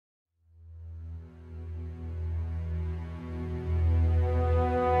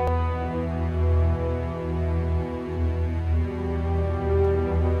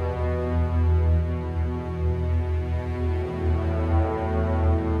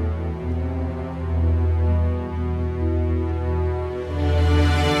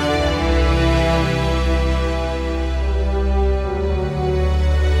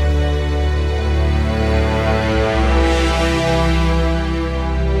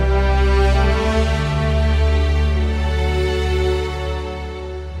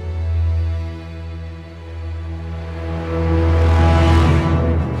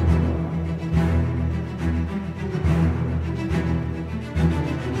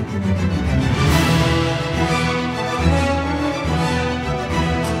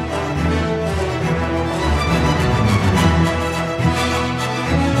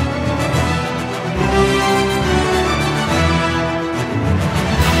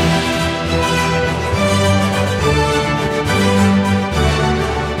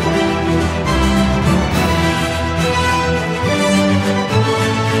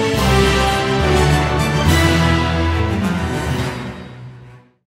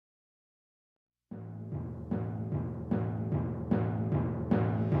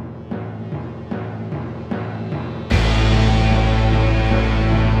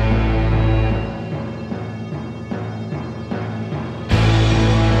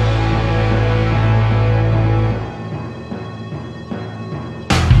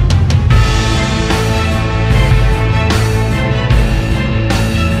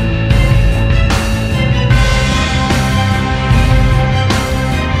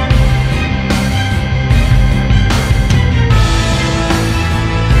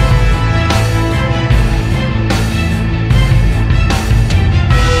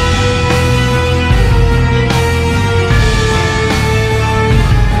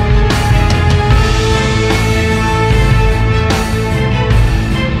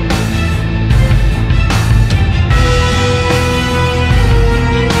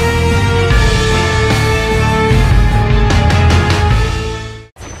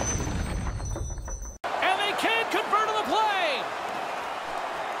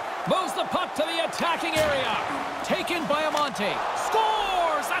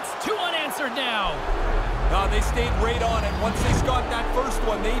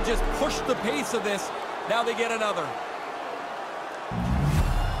one. They just pushed the pace of this. Now they get another.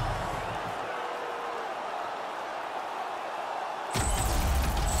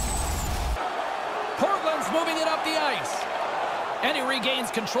 Portland's moving it up the ice. And he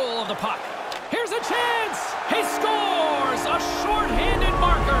regains control of the puck. Here's a chance! He scores! A short-handed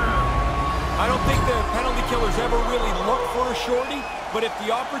marker! I don't think the penalty killers ever really look for a shorty, but if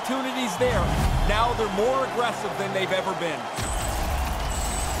the opportunity's there, now they're more aggressive than they've ever been.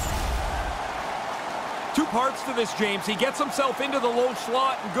 Two parts to this, James. He gets himself into the low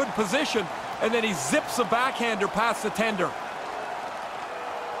slot in good position, and then he zips a backhander past the tender.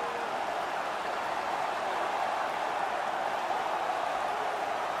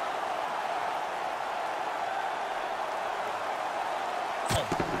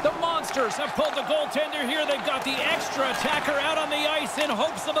 The Monsters have pulled the goaltender here. They've got the extra attacker out on the ice in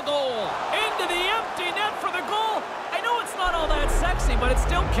hopes of a goal. Into the empty net for the goal. I know it's not all that sexy, but it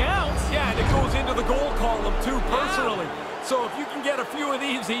still counts. Yeah, and it goes into the goal column too, personally. Yeah. So if you can get a few of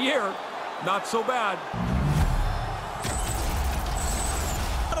these a year, not so bad.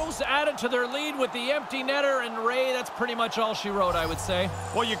 Added to their lead with the empty netter, and Ray, that's pretty much all she wrote, I would say.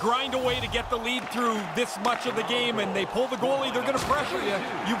 Well, you grind away to get the lead through this much of the game, and they pull the goalie, they're going to pressure you.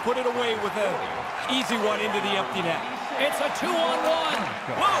 You put it away with an easy one into the empty net. It's a 2-on-1.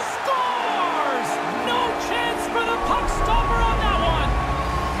 Whoa! Scores! No chance for the puck stopper on that one.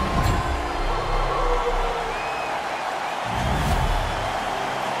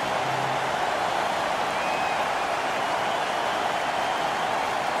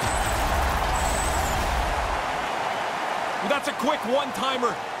 That's a quick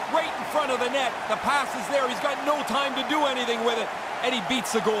one-timer right in front of the net. The pass is there. He's got no time to do anything with it, and he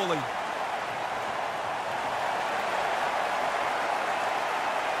beats the goalie.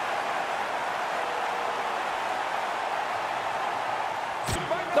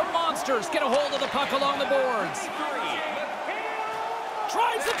 The Monsters get a hold of the puck along the boards.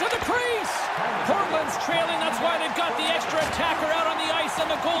 Drives it to the crease. Portland's trailing. That's why they've got the extra attacker out on the ice and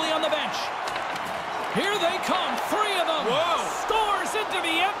the goalie on the bench. Here they come, three of them. Whoa. Scores into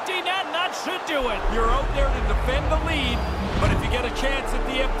the empty net, and that should do it. You're out there to defend the lead, but if you get a chance at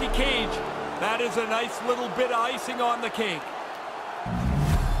the empty cage, that is a nice little bit of icing on the cake.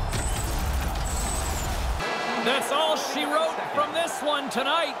 That's all she wrote from this one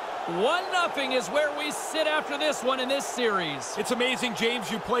tonight. 1-0 is where we sit after this one in this series. It's amazing, James,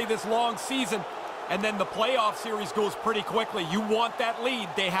 you play this long season, and then the playoff series goes pretty quickly. You want that lead,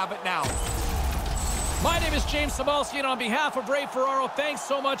 they have it now. My name is James Cybulski, and on behalf of Ray Ferraro, thanks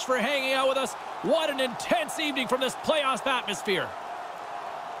so much for hanging out with us. What an intense evening from this playoff atmosphere.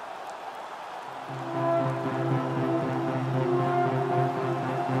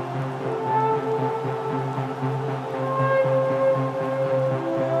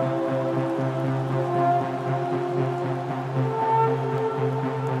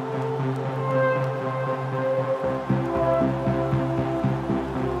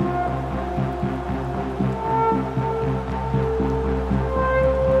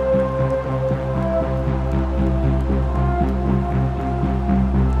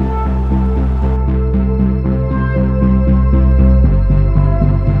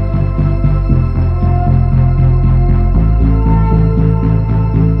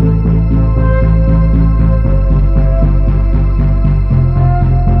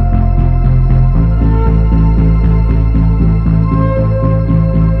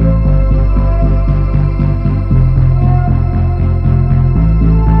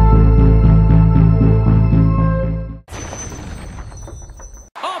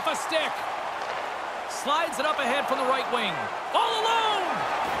 Slides it up ahead from the right wing. All alone!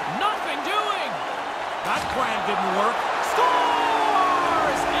 Nothing doing! That plan didn't work.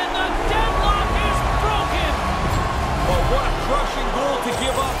 Scores! And the deadlock is broken! Well, what a crushing goal to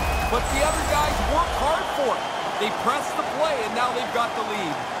give up. But the other guys worked hard for it. They pressed the play, and now they've got the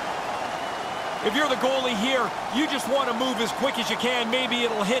lead. If you're the goalie here, you just want to move as quick as you can. Maybe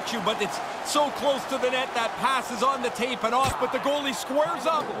it'll hit you, but it's so close to the net that pass is on the tape and off, but the goalie squares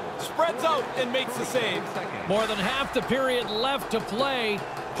up, spreads out, and makes the save. More than half the period left to play.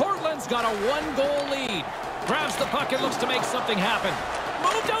 Portland's got a one-goal lead. Grabs the puck and looks to make something happen.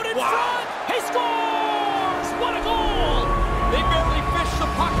 Moved out in front! He scores! What a goal! They barely fished the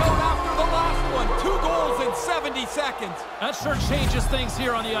puck out after the last one. 2 goals in 70 seconds. That sure changes things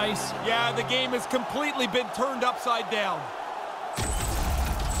here on the ice. Yeah, the game has completely been turned upside down.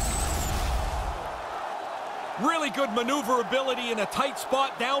 Really good maneuverability in a tight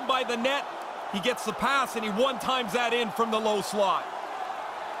spot down by the net. He gets the pass and he one-times that in from the low slot.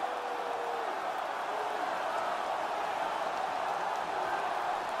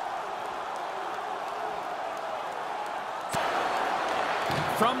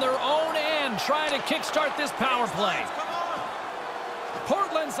 From their own end, trying to kickstart this power play.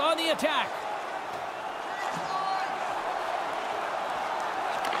 Portland's on the attack.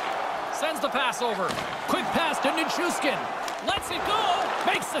 Sends the pass over. Quick pass to Nichushkin. Lets it go.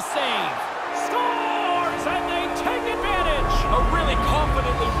 Makes the save. Scores! And they take advantage. A really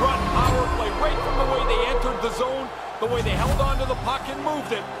confidently run power play right from the way they entered the zone, the way they held onto the puck and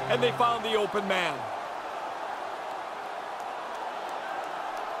moved it, and they found the open man.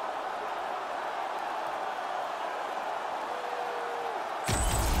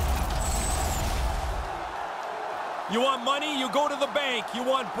 You want money, you go to the bank. You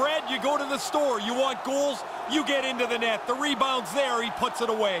want bread, you go to the store. You want goals, you get into the net. The rebound's there, he puts it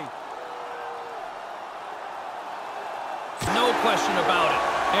away. No question about it.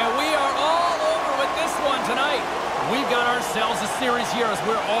 And we are all over with this one tonight. We've got ourselves a series here as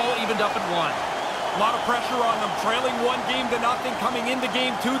we're all evened up at 1. A lot of pressure on them, trailing 1-0 coming into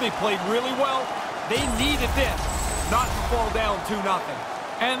game 2. They played really well. They needed this, not to fall down 2-0.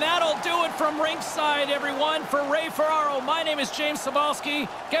 And that'll do it from ringside, everyone. For Ray Ferraro, my name is James Vaukie.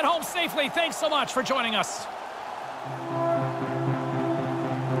 Get home safely. Thanks so much for joining us.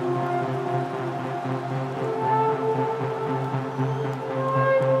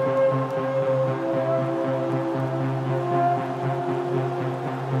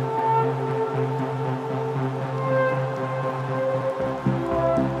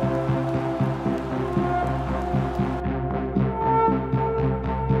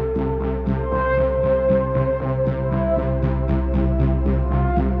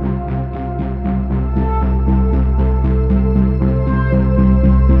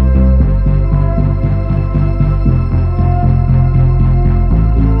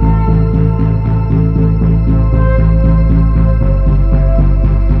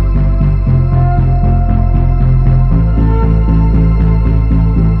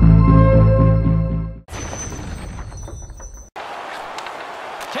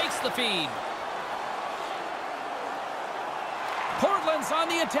 Portland's on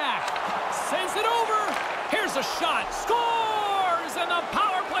the attack. Sends it over. Here's a shot. Scores! And the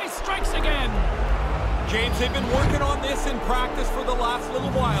power play strikes again. James, they've been working on this in practice for the last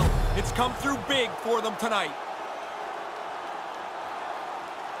little while. It's come through big for them tonight.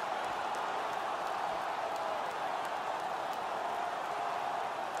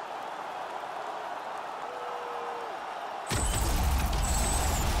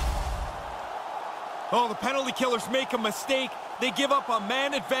 Oh, the penalty killers make a mistake. They give up a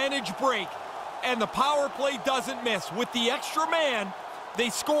man advantage break. And the power play doesn't miss. With the extra man, they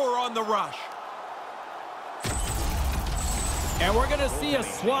score on the rush. And we're going to see a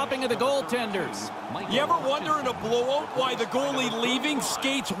swapping of the goaltenders. You ever wonder in a blowout why the goalie leaving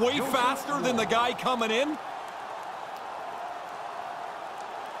skates way faster than the guy coming in?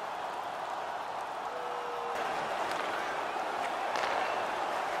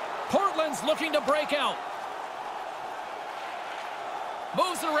 Portland's looking to break out.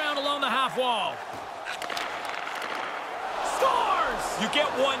 Moves around along the half wall. Scores! You get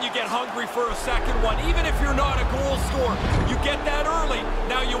one, you get hungry for a second one. Even if you're not a goal scorer, you get that early.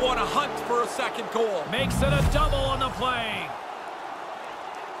 Now you want to hunt for a second goal. Makes it a double on the play.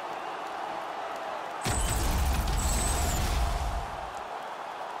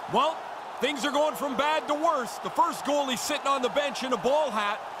 Well, things are going from bad to worse. The first goalie's sitting on the bench in a ball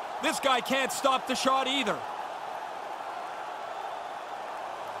hat. This guy can't stop the shot either.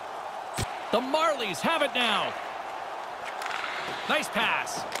 The Marlies have it now. Nice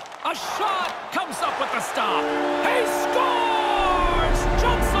pass. A shot comes up with the stop. He scores!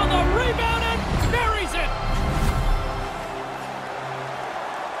 Jumps on the rebound and buries it.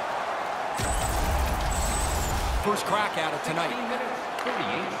 First crack at it tonight.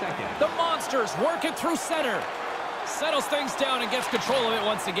 38 seconds. The Monsters work it through center. Settles things down and gets control of it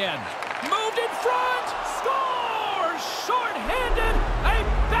once again. Moved in front! Scores! Short-handed! A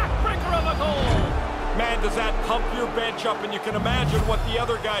backbreaker of a goal! Man, does that pump your bench up, and you can imagine what the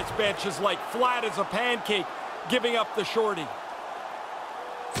other guy's bench is like. Flat as a pancake, giving up the shorty.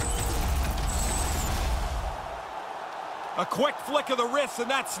 A quick flick of the wrist, and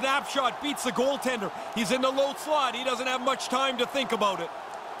that snapshot beats the goaltender. He's in the low slot. He doesn't have much time to think about it.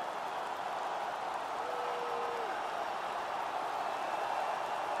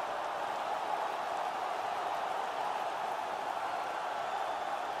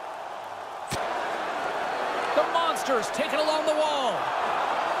 Taken along the wall.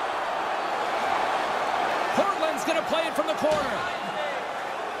 Portland's going to play it from the corner.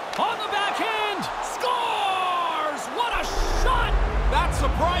 On the backhand. Scores! What a shot! That's a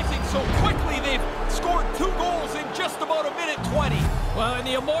surprising so quickly they've scored 2 goals in just about a minute 20. Well, in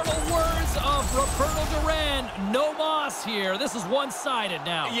the immortal words of Roberto Duran, no moss here. This is one-sided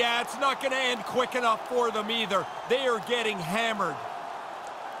now. Yeah, it's not going to end quick enough for them either. They are getting hammered.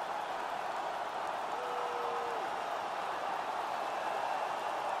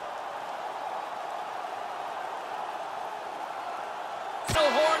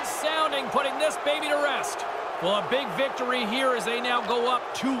 Horn sounding, putting this baby to rest. Well, a big victory here as they now go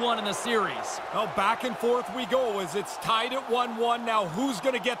up 2-1 in the series. Well, back and forth we go as it's tied at 1-1. Now, who's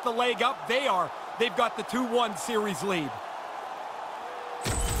going to get the leg up? They are. They've got the 2-1 series lead.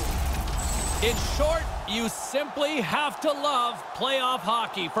 In short, you simply have to love playoff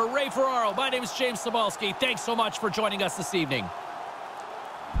hockey. For Ray Ferraro, my name is James Cybulski. Thanks so much for joining us this evening.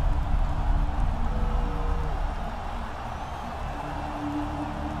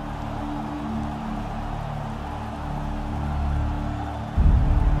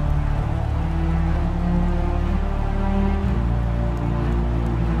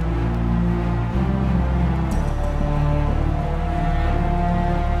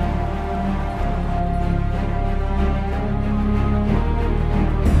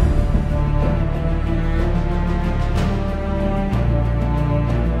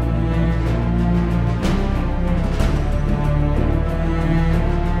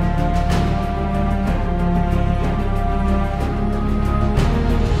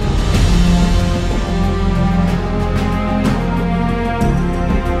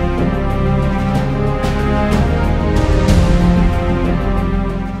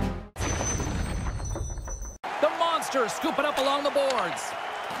 Scooping up along the boards.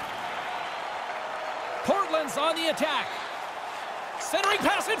 Portland's on the attack. Centering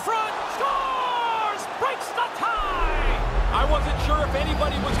pass in front. Scores! Breaks the tie! I wasn't sure if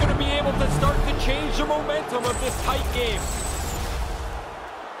anybody was going to be able to start to change the momentum of this tight game.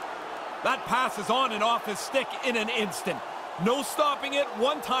 That pass is on and off his stick in an instant. No stopping it,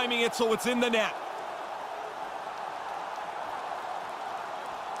 one-timing it so it's in the net.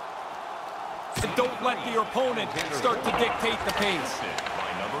 Don't let your opponent start to dictate the pace.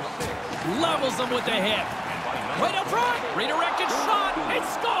 Levels them with the hit. Right up front. Redirected shot. It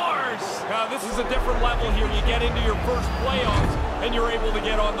scores. Now, this is a different level here. You get into your first playoffs, and you're able to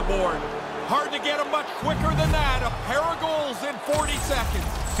get on the board. Hard to get them much quicker than that. A pair of goals in 40 seconds.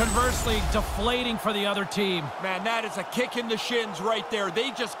 Conversely, deflating for the other team. Man, that is a kick in the shins right there.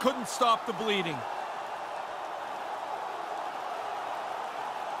 They just couldn't stop the bleeding.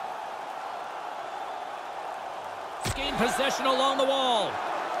 Gain possession along the wall.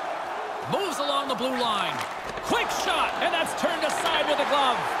 Moves along the blue line. Quick shot, and that's turned aside with a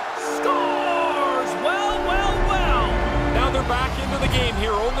glove. Scores! Well, well, well. Now they're back into the game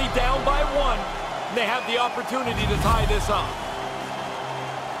here, only down by 1. They have the opportunity to tie this up.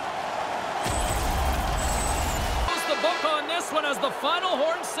 Close the book on this one as the final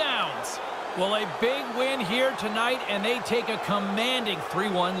horn sounds. Well, a big win here tonight, and they take a commanding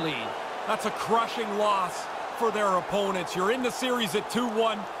 3-1 lead. That's a crushing loss for their opponents. You're in the series at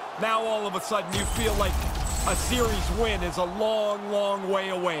 2-1. Now all of a sudden you feel like a series win is a long, long way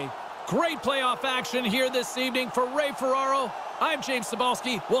away. Great playoff action here this evening for Ray Ferraro. I'm James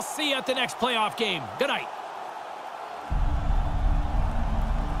Cybulski. We'll see you at the next playoff game. Good night.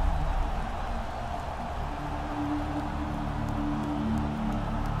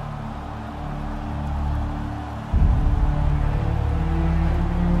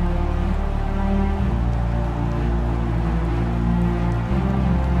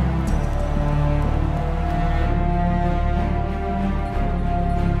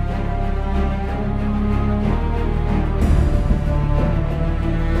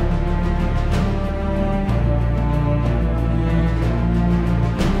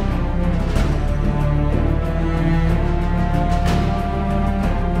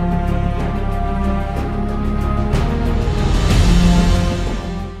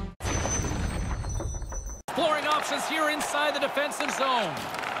 Here inside the defensive zone.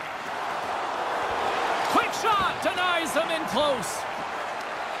 Quick shot, denies him in close.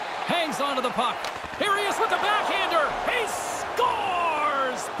 Hangs onto the puck. Here he is with the backhander. He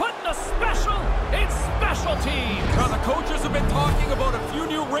scores! Putting a special in special teams. Now the coaches have been talking about a few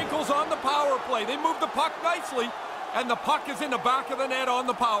new wrinkles on the power play. They moved the puck nicely, and the puck is in the back of the net on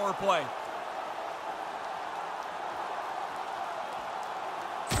the power play.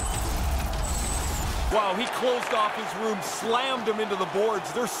 Wow, he closed off his room, slammed him into the boards.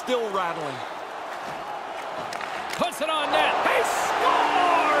 They're still rattling. Puts it on net. He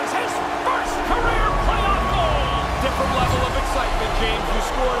scores! His first career playoff goal! Different level of excitement, James. You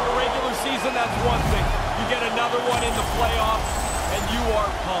score in the regular season, that's one thing. You get another one in the playoffs, and you are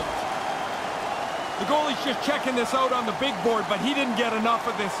The goalie's just checking this out on the big board, but he didn't get enough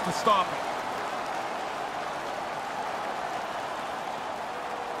of this to stop it.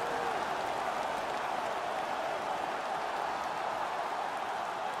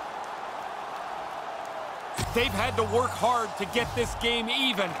 They've had to work hard to get this game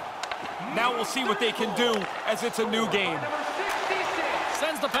even. Now we'll see what they can do as it's a new game.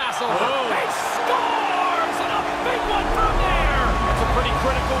 Sends the pass over. He scores! And a big one from there! That's a pretty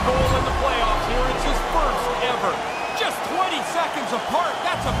critical goal in the playoffs here. It's his first ever. Just 20 seconds apart.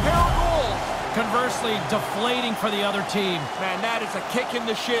 That's a pair of goals. Conversely, deflating for the other team. Man, that is a kick in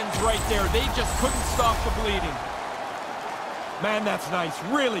the shins right there. They just couldn't stop the bleeding. Man, that's nice.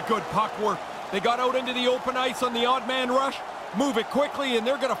 Really good puck work. They got out into the open ice on the odd man rush, move it quickly, and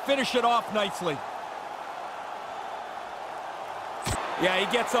they're going to finish it off nicely. Yeah, he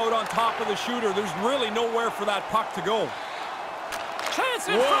gets out on top of the shooter. There's really nowhere for that puck to go.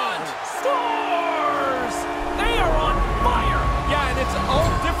 Chance in front! Scores! They are on fire! Yeah, and it's all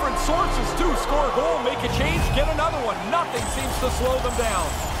different sources, too. Score a goal, make a change, get another one. Nothing seems to slow them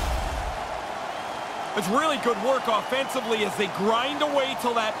down. It's really good work offensively as they grind away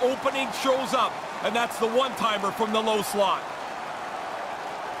till that opening shows up. And that's the one-timer from the low slot.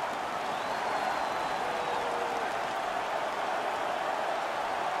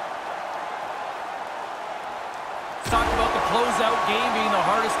 Talk about the closeout game being the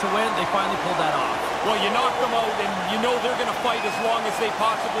hardest to win. They finally pulled that off. Well, you knock them out, and you know they're going to fight as long as they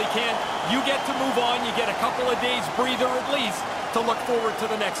possibly can. You get to move on. You get a couple of days breather at least to look forward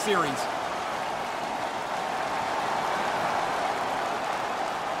to the next series.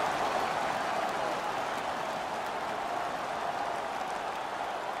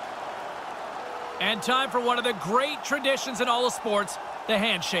 And time for one of the great traditions in all of sports, the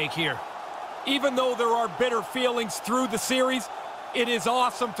handshake here. Even though there are bitter feelings through the series, it is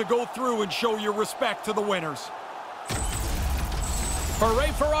awesome to go through and show your respect to the winners. For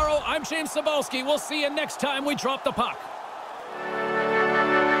Ray Ferraro, I'm James Cybulski. We'll see you next time we drop the puck.